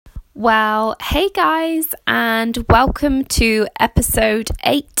Well, hey guys, and welcome to episode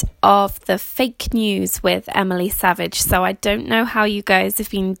 8 of the Fake News with Emily Savage. So I don't know how you guys have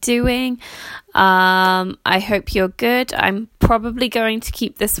been doing. I hope you're good. I'm probably going to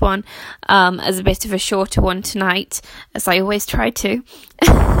keep this one as a bit of a shorter one tonight, as I always try to.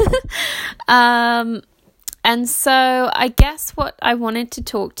 And so I guess what I wanted to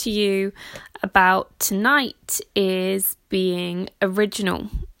talk to you about tonight is being original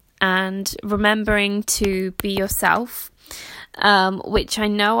and remembering to be yourself, which I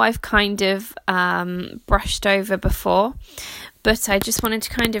know I've kind of brushed over before, but I just wanted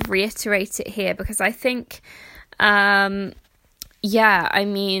to kind of reiterate it here because I think, in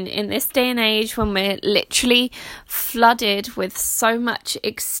this day and age when we're literally flooded with so much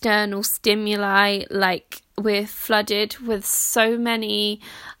external stimuli, like we're flooded with so many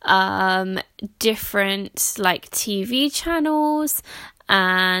different like TV channels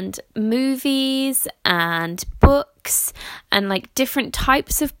and movies and books and like different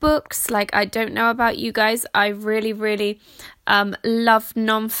types of books. Like, I don't know about you guys, I really love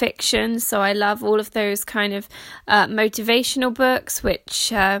non-fiction, so I love all of those kind of motivational books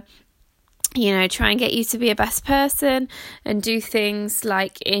which try and get you to be a best person and do things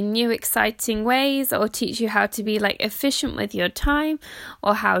like in new exciting ways, or teach you how to be like efficient with your time,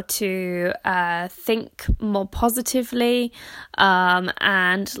 or how to think more positively,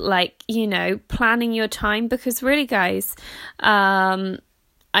 and like, planning your time, because really guys, time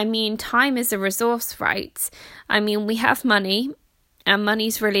is a resource, right? We have money and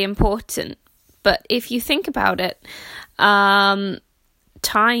money's really important, but if you think about it,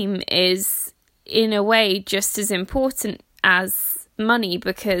 time is in a way just as important as money,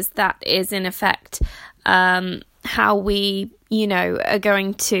 because that is in effect how we are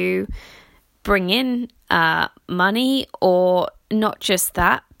going to bring in money, or not just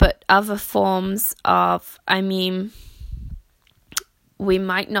that, but other forms of, we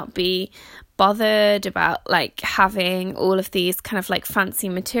might not be bothered about like having all of these kind of like fancy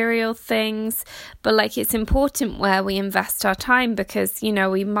material things, but like it's important where we invest our time, because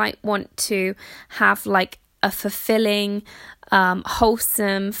we might want to have like a fulfilling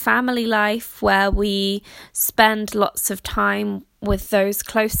wholesome family life where we spend lots of time with those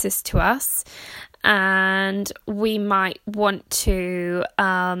closest to us, and we might want to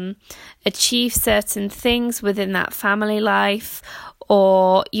achieve certain things within that family life,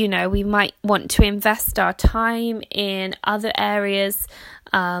 or we might want to invest our time in other areas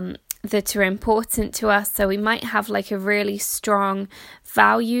that are important to us. So we might have like a really strong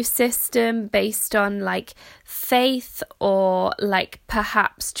value system based on like faith, or like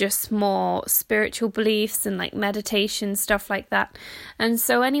perhaps just more spiritual beliefs and like meditation, stuff like that. And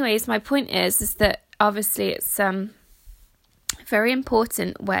so anyways, my point is that obviously it's very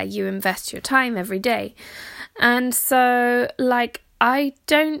important where you invest your time every day. And so like, I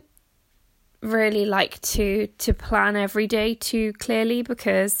don't really like to plan every day too clearly,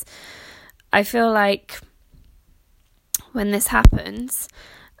 because I feel like when this happens,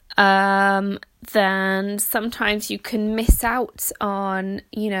 then sometimes you can miss out on,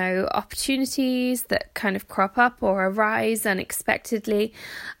 opportunities that kind of crop up or arise unexpectedly.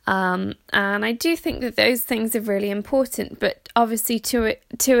 And I do think that those things are really important, but obviously to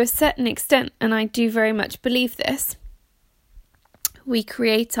a certain extent, and I do very much believe this, we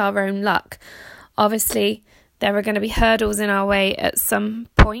create our own luck. Obviously, there are going to be hurdles in our way at some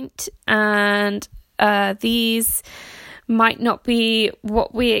point, and these might not be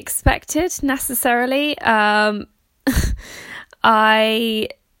what we expected necessarily. I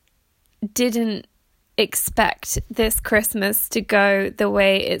didn't expect this Christmas to go the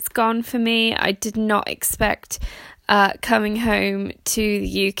way it's gone for me. I did not expect coming home to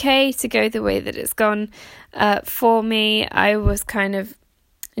the UK to go the way that it's gone for me. I was kind of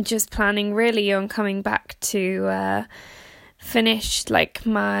just planning really on coming back to finish like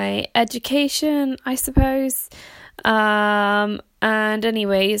my education, I suppose. And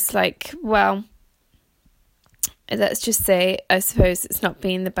anyways, like, well, let's just say, I suppose it's not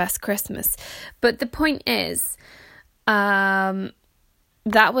been the best Christmas. But the point is, that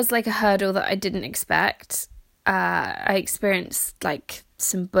was like a hurdle that I didn't expect. I experienced like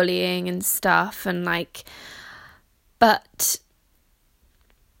some bullying and stuff, and like, but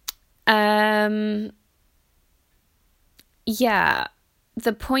the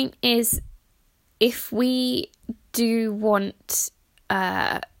point is, if we do want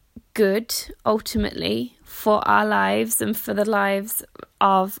good ultimately for our lives and for the lives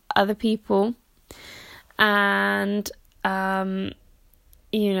of other people, and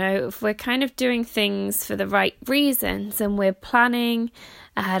if we're kind of doing things for the right reasons, and we're planning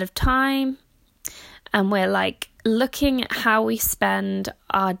ahead of time, and we're like looking at how we spend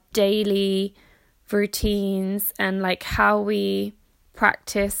our daily routines and like how we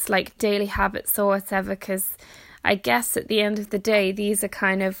practice like daily habits or whatever, because I guess at the end of the day these are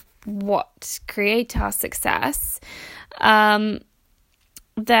kind of what create our success,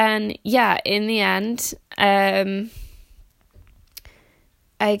 then yeah, in the end, I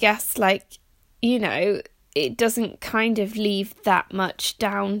guess like, you know, it doesn't kind of leave that much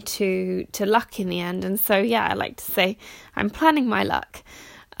down to luck in the end. And so yeah, I like to say I'm planning my luck.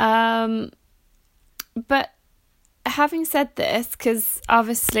 But having said this, because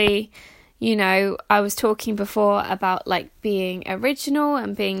obviously, you know, I was talking before about like being original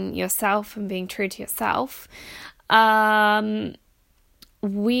and being yourself and being true to yourself.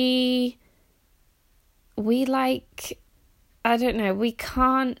 We like, I don't know, we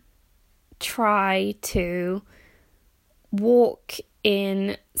can't try to walk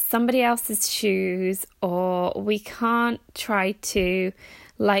in somebody else's shoes, or we can't try to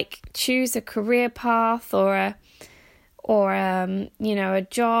like choose a career path or you know, a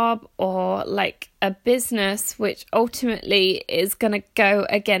job or like a business which ultimately is going to go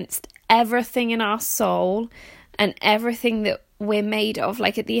against everything in our soul and everything that we're made of.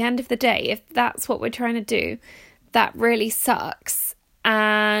 Like at the end of the day, if that's what we're trying to do, that really sucks,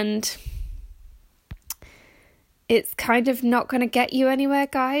 and it's kind of not going to get you anywhere,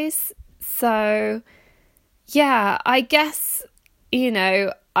 guys. So yeah, I guess, you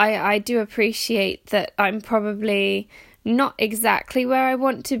know, I do appreciate that I'm probably not exactly where I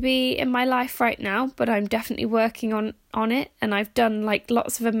want to be in my life right now, but I'm definitely working on it, and I've done like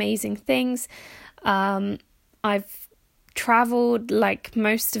lots of amazing things. I've traveled like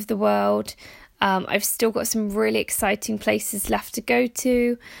most of the world. I've still got some really exciting places left to go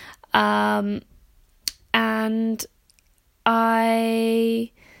to. And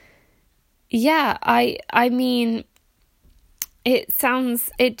I mean, it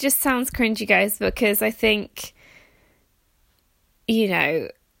just sounds cringy, guys, because I think, you know,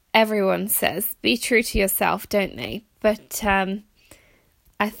 everyone says be true to yourself, don't they? But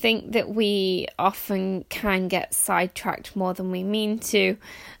I think that we often can get sidetracked more than we mean to,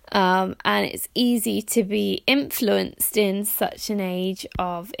 and it's easy to be influenced in such an age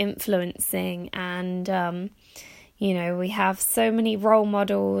of influencing, and you know, we have so many role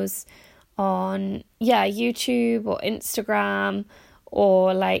models on YouTube or Instagram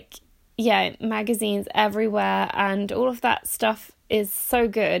or like magazines everywhere, and all of that stuff is so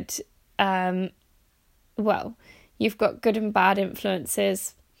good. Well, you've got good and bad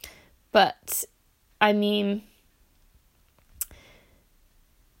influences, but I mean,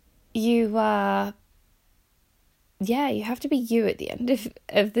 you have to be you at the end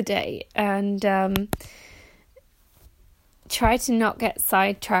of the day, and try to not get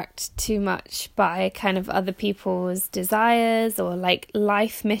sidetracked too much by kind of other people's desires or like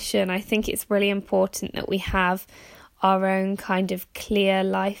life mission. I think it's really important that we have our own kind of clear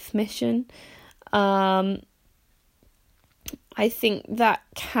life mission. I think that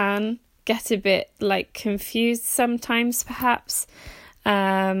can get a bit like confused sometimes, perhaps.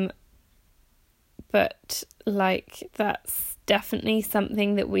 But like that's definitely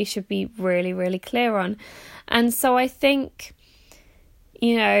something that we should be really, really clear on. And so I think,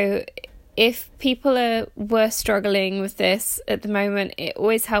 you know, if people were struggling with this at the moment, it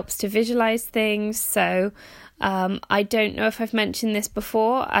always helps to visualize things. So I don't know if I've mentioned this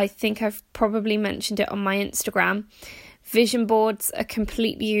before. I think I've probably mentioned it on my Instagram. Vision boards are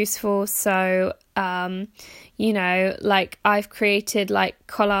completely useful. So, you know, like I've created like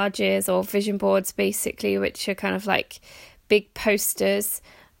collages or vision boards basically, which are kind of like big posters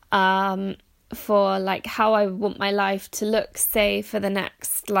for like how I want my life to look, say for the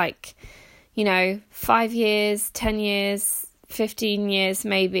next like, you know, 5 years, 10 years, 15 years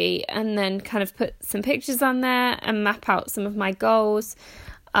maybe, and then kind of put some pictures on there and map out some of my goals,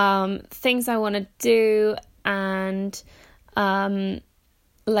 things I want to do, and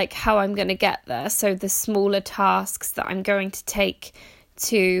like how I'm going to get there. So the smaller tasks that I'm going to take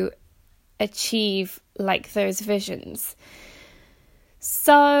to achieve like those visions.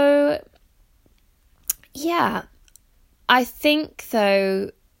 So yeah, I think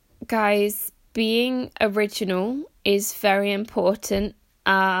though, guys, being original is very important.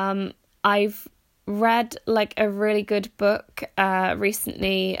 I've read like a really good book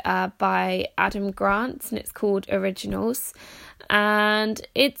recently by Adam Grant, and it's called Originals, and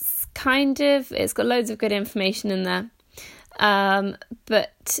it's got loads of good information in there,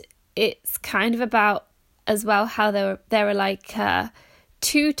 but it's kind of about as well how there are like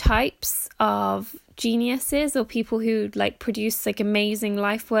two types of geniuses, or people who like produce like amazing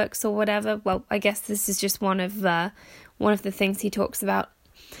life works or whatever. Well, I guess this is just one of the things he talks about.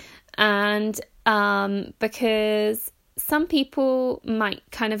 And because some people might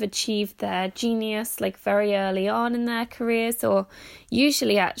kind of achieve their genius like very early on in their careers, or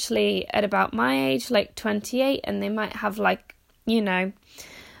usually actually at about my age, like 28, and they might have like, you know,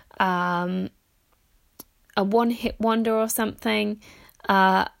 a one-hit wonder or something,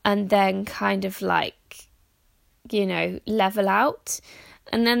 and then kind of like, you know, level out.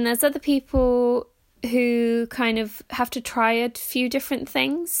 And then there's other people who kind of have to try a few different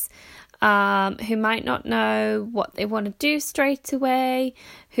things, who might not know what they want to do straight away,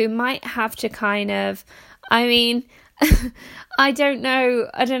 who might have to kind of, I mean, I don't know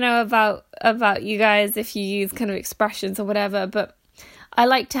about you guys if you use kind of expressions or whatever, but I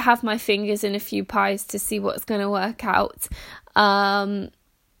like to have my fingers in a few pies to see what's going to work out.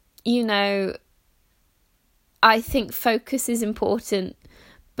 You know, I think focus is important,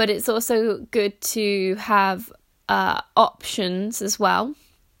 but it's also good to have options as well.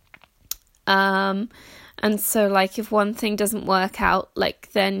 And so like if one thing doesn't work out, like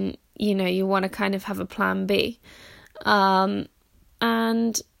then, you know, you want to kind of have a plan B. And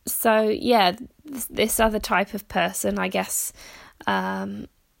so, yeah, this other type of person, I guess,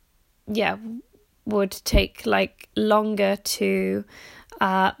 would take like longer to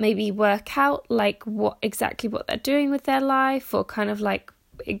maybe work out like what they're doing with their life, or kind of like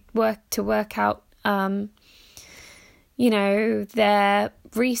work out you know, their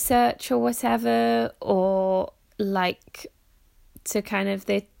research or whatever, or like to kind of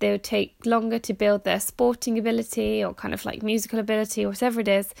they would take longer to build their sporting ability or kind of like musical ability or whatever it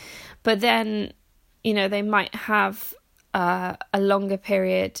is. But then, you know, they might have a longer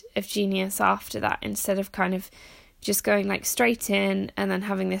period of genius after that, instead of kind of just going like straight in and then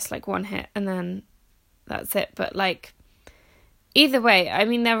having this like one hit and then that's it. But like either way, I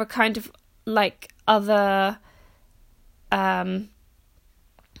mean, there are kind of like other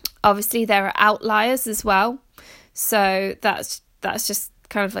obviously there are outliers as well, so that's just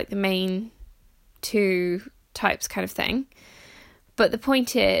kind of like the main two types kind of thing. But the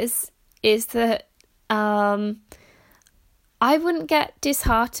point is that I wouldn't get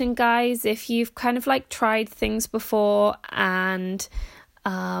disheartened, guys, if you've kind of like tried things before and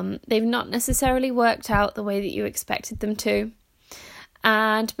they've not necessarily worked out the way that you expected them to.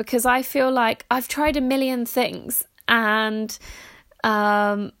 And because I feel like I've tried a million things, and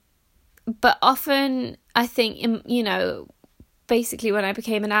but often I think, you know, basically when I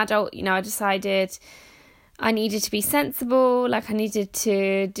became an adult, you know, I decided I needed to be sensible, like I needed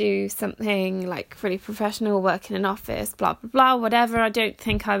to do something like really professional, work in an office, blah, blah, blah, whatever. I don't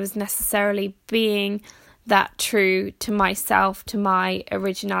think I was necessarily being that true to myself, to my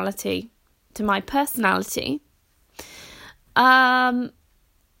originality, to my personality. And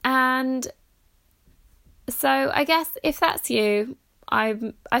so I guess if that's you,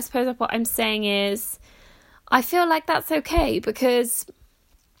 I suppose what I'm saying is I feel like that's okay, because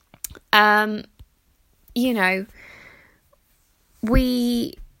you know,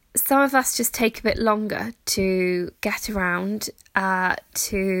 some of us just take a bit longer to get around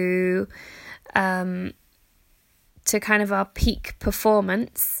to kind of our peak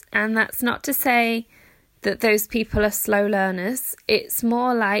performance. And that's not to say that those people are slow learners. It's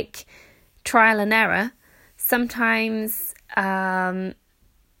more like trial and error. Sometimes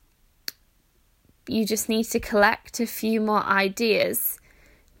you just need to collect a few more ideas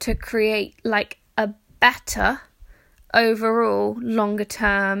to create like a better overall longer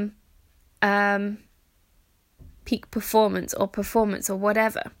term peak performance or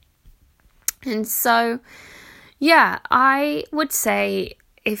whatever. And so yeah, I would say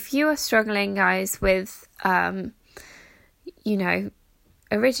if you are struggling, guys, with you know,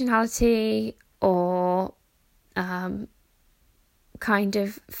 originality, or kind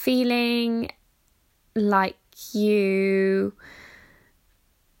of feeling like you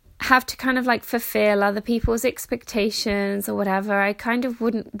have to kind of like fulfill other people's expectations or whatever, I kind of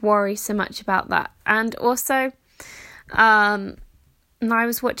wouldn't worry so much about that. And also I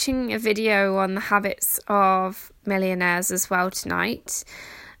was watching a video on the habits of millionaires as well tonight,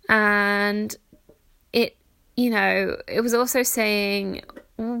 and it, you know, it was also saying,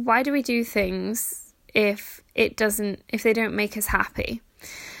 why do we do things if they don't make us happy?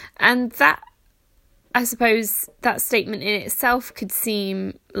 And that, I suppose, that statement in itself could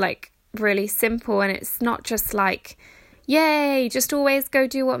seem like really simple, and it's not just like, yay, just always go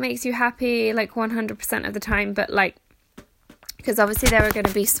do what makes you happy like 100% of the time, but like, because obviously there are going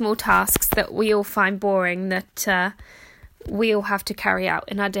to be small tasks that we all find boring that we all have to carry out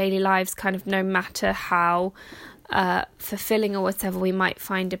in our daily lives, kind of no matter how fulfilling or whatever we might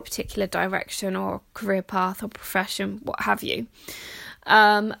find a particular direction or career path or profession, what have you.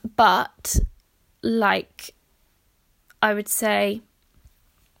 But like I would say,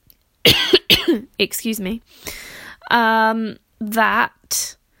 excuse me,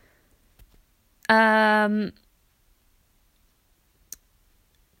 that I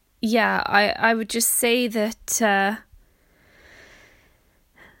would just say that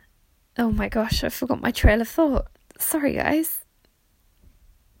oh my gosh, I forgot my trail of thought. Sorry guys.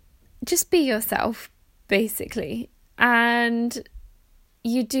 Just be yourself, basically. And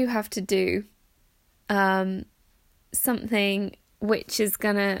you do have to do something which is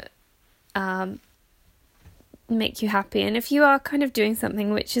gonna make you happy. And if you are kind of doing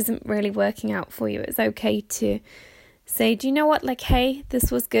something which isn't really working out for you, it's okay to say, do you know what, like, hey,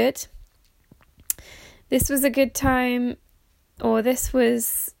 this was good. This was a good time, or this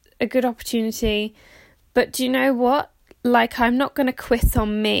was a good opportunity. But do you know what? Like, I'm not going to quit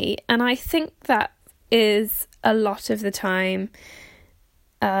on me. And I think that is a lot of the time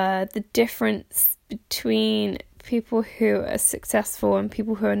the difference between people who are successful and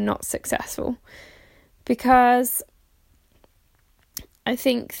people who are not successful. Because I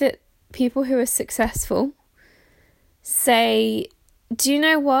think that people who are successful say, do you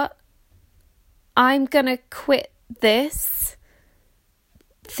know what? I'm going to quit this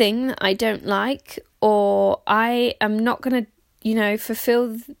thing that I don't like, or I am not going to,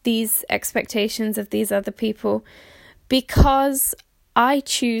 fulfill these expectations of these other people, because I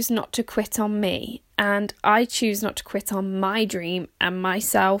choose not to quit on me, and I choose not to quit on my dream and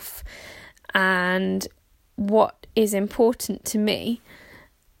myself and what is important to me.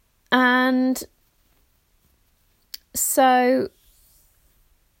 And so,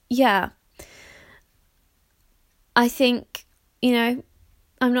 yeah, I think, I'm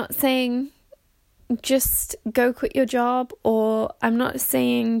not saying just go quit your job, or I'm not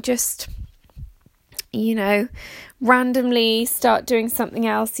saying just, randomly start doing something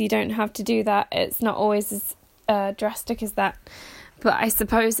else. You don't have to do that. It's not always as drastic as that. But I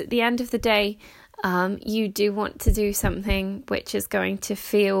suppose at the end of the day, you do want to do something which is going to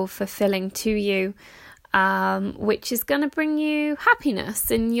feel fulfilling to you, which is going to bring you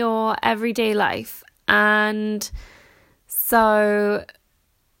happiness in your everyday life. And so,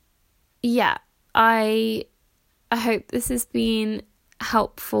 yeah, I hope this has been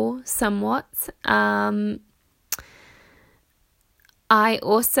helpful somewhat. I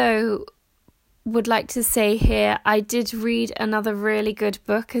also would like to say here, I did read another really good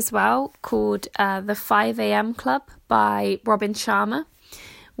book as well called The 5 a.m. Club by Robin Sharma,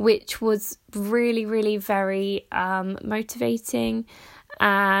 which was really, really very motivating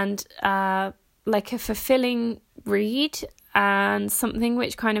and like a fulfilling read, and something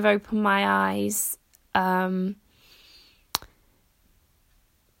which kind of opened my eyes to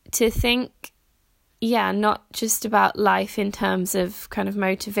think, not just about life in terms of kind of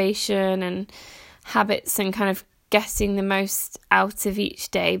motivation and habits and kind of getting the most out of each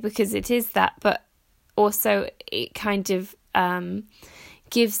day, because it is that, but also it kind of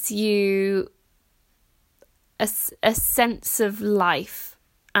gives you a sense of life,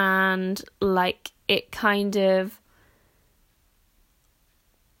 and like it kind of,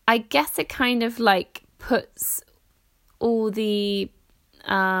 I guess it kind of like puts all the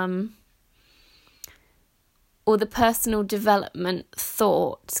personal development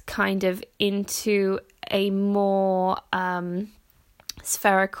thought kind of into a more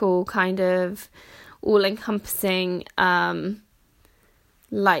spherical, kind of all-encompassing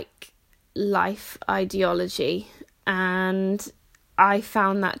like life ideology. And I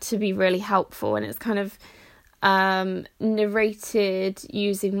found that to be really helpful, and it's kind of narrated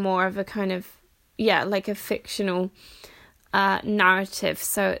using more of a kind of like a fictional narrative,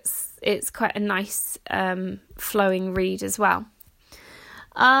 so it's quite a nice flowing read as well.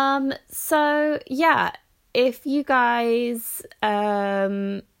 So yeah, if you guys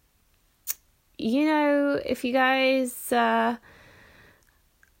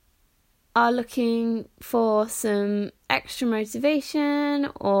are looking for some extra motivation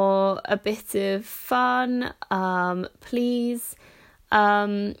or a bit of fun, please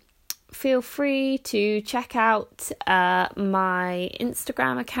feel free to check out my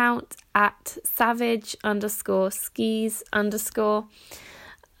Instagram account at savage_skis_.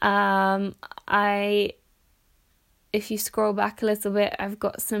 If you scroll back a little bit, I've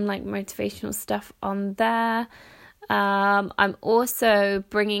got some like motivational stuff on there. I'm also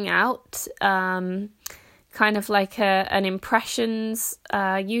bringing out kind of like an impressions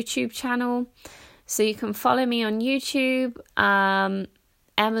YouTube channel. So you can follow me on YouTube,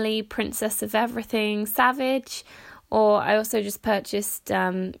 Emily, Princess of Everything Savage, or I also just purchased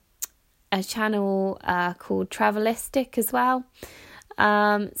a channel called Travelistic as well.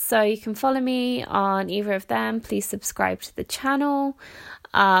 So you can follow me on either of them. Please subscribe to the channel.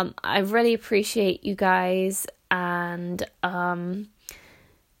 I really appreciate you guys, and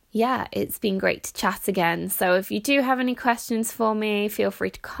it's been great to chat again. So if you do have any questions for me, feel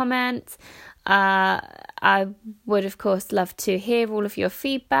free to comment. I would, of course, love to hear all of your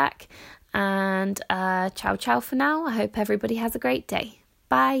feedback. And ciao for now. I hope everybody has a great day.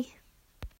 Bye.